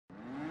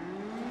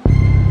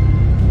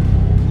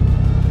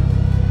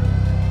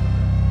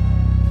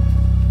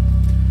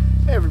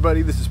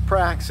everybody, this is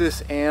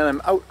Praxis, and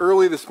I'm out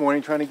early this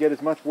morning trying to get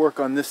as much work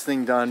on this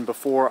thing done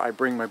before I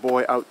bring my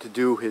boy out to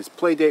do his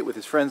play date with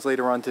his friends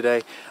later on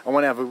today. I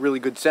want to have a really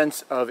good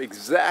sense of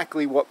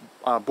exactly what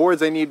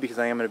boards I need, because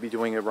I am going to be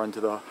doing a run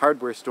to the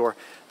hardware store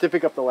to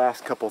pick up the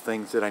last couple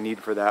things that I need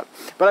for that.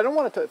 But I don't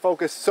want to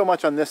focus so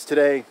much on this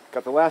today.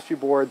 Got the last few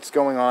boards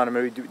going on. I'm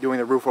going to be doing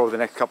the roof over the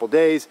next couple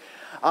days.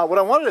 What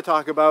I wanted to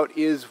talk about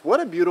is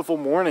what a beautiful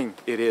morning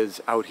it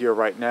is out here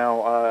right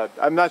now.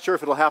 I'm not sure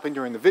if it'll happen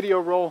during the video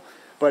roll,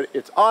 but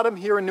it's autumn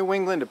here in New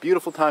England, a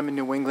beautiful time in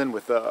New England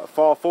with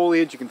fall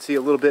foliage. You can see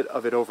a little bit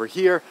of it over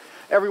here.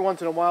 Every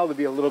once in a while there'll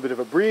be a little bit of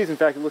a breeze. In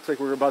fact, it looks like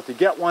we're about to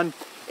get one,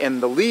 and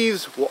the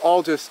leaves will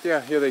all just, yeah,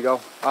 here they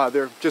go.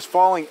 They're just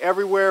falling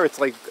everywhere. It's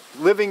like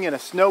living in a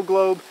snow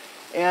globe,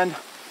 and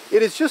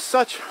it is just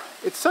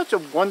it's such a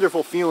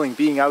wonderful feeling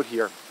being out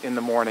here in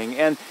the morning.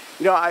 And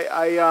you know,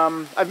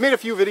 I've made a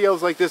few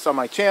videos like this on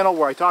my channel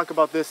where I talk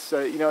about this,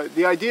 you know,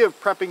 the idea of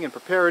prepping and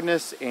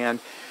preparedness, and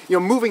you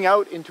know, moving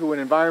out into an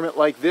environment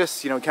like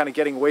this, you know, kind of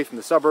getting away from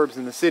the suburbs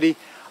and the city.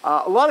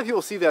 A lot of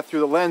people see that through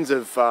the lens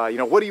of, you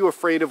know, what are you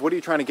afraid of? What are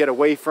you trying to get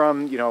away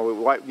from? You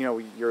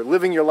know, you're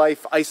living your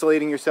life,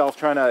 isolating yourself,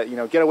 trying to, you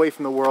know, get away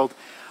from the world.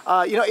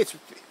 You know,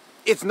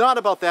 it's not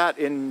about that,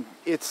 and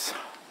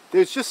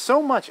there's just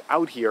so much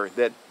out here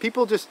that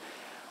people just,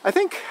 I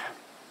think,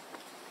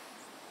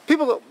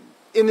 people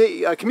in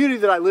the community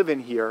that I live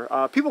in here,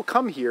 people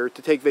come here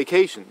to take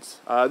vacations.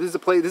 This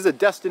is a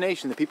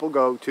destination that people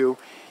go to.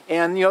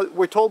 And, you know,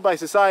 we're told by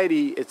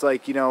society, it's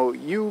like, you know,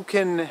 you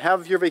can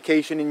have your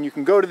vacation and you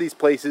can go to these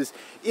places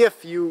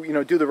if you, you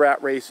know, do the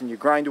rat race and you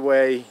grind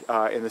away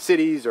in the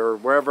cities or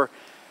wherever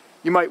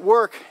you might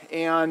work.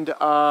 And,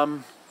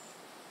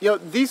 you know,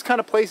 these kind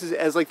of places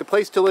as like the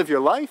place to live your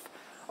life,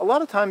 a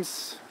lot of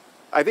times,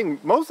 I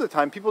think most of the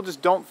time, people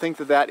just don't think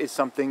that that is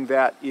something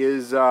that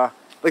is,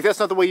 like, that's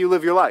not the way you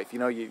live your life. You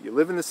know, you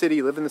live in the city,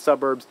 you live in the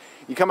suburbs,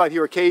 you come out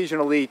here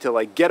occasionally to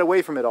like get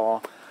away from it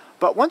all.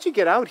 But once you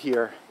get out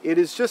here,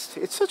 it's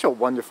such a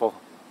wonderful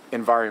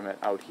environment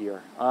out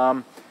here.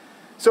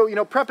 So, you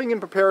know, prepping and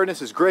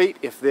preparedness is great.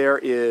 If there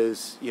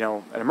is, you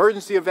know, an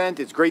emergency event,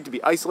 it's great to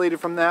be isolated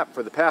from that.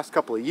 For the past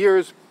couple of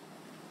years,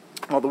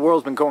 while the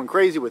world's been going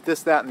crazy with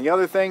this, that, and the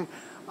other thing,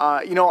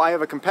 you know, I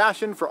have a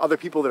compassion for other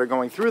people that are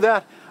going through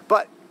that.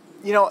 But,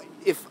 you know,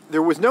 if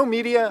there was no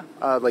media,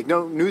 like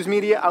no news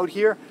media out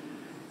here,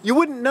 you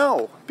wouldn't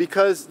know,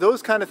 because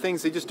those kind of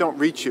things, they just don't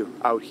reach you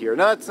out here.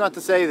 Now, that's not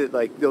to say that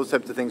like those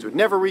types of things would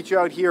never reach you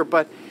out here,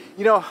 but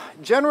you know,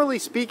 generally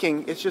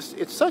speaking, it's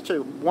such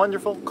a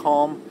wonderful,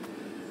 calm,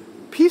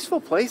 peaceful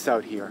place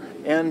out here.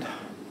 And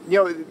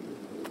you know,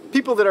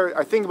 people that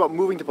are thinking about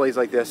moving to places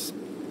like this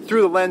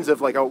through the lens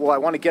of like, oh, well, I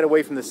want to get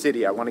away from the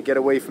city, I want to get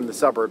away from the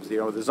suburbs, you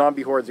know, the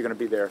zombie hordes are going to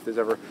be there if there's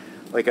ever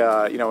like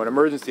a, you know, an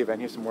emergency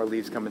event. Here's some more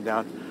leaves coming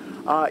down.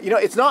 You know,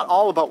 it's not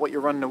all about what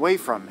you're running away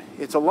from.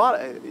 It's a lot,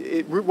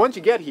 once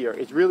you get here,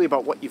 it's really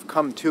about what you've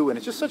come to, and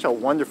it's just such a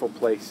wonderful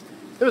place.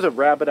 There was a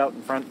rabbit out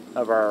in front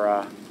of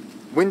our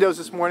windows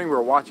this morning. We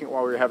were watching it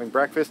while we were having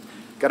breakfast.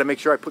 Got to make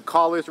sure I put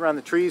collars around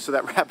the trees so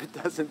that rabbit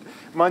doesn't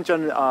munch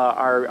on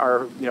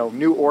our you know,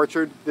 new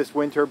orchard this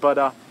winter.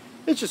 But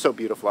it's just so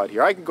beautiful out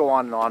here. I can go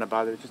on and on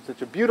about it. It's just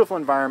such a beautiful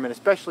environment,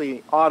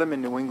 especially autumn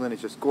in New England.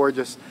 It's just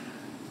gorgeous.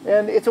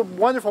 And it's a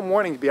wonderful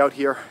morning to be out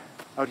here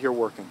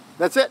working.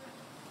 That's it.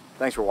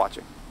 Thanks for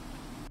watching.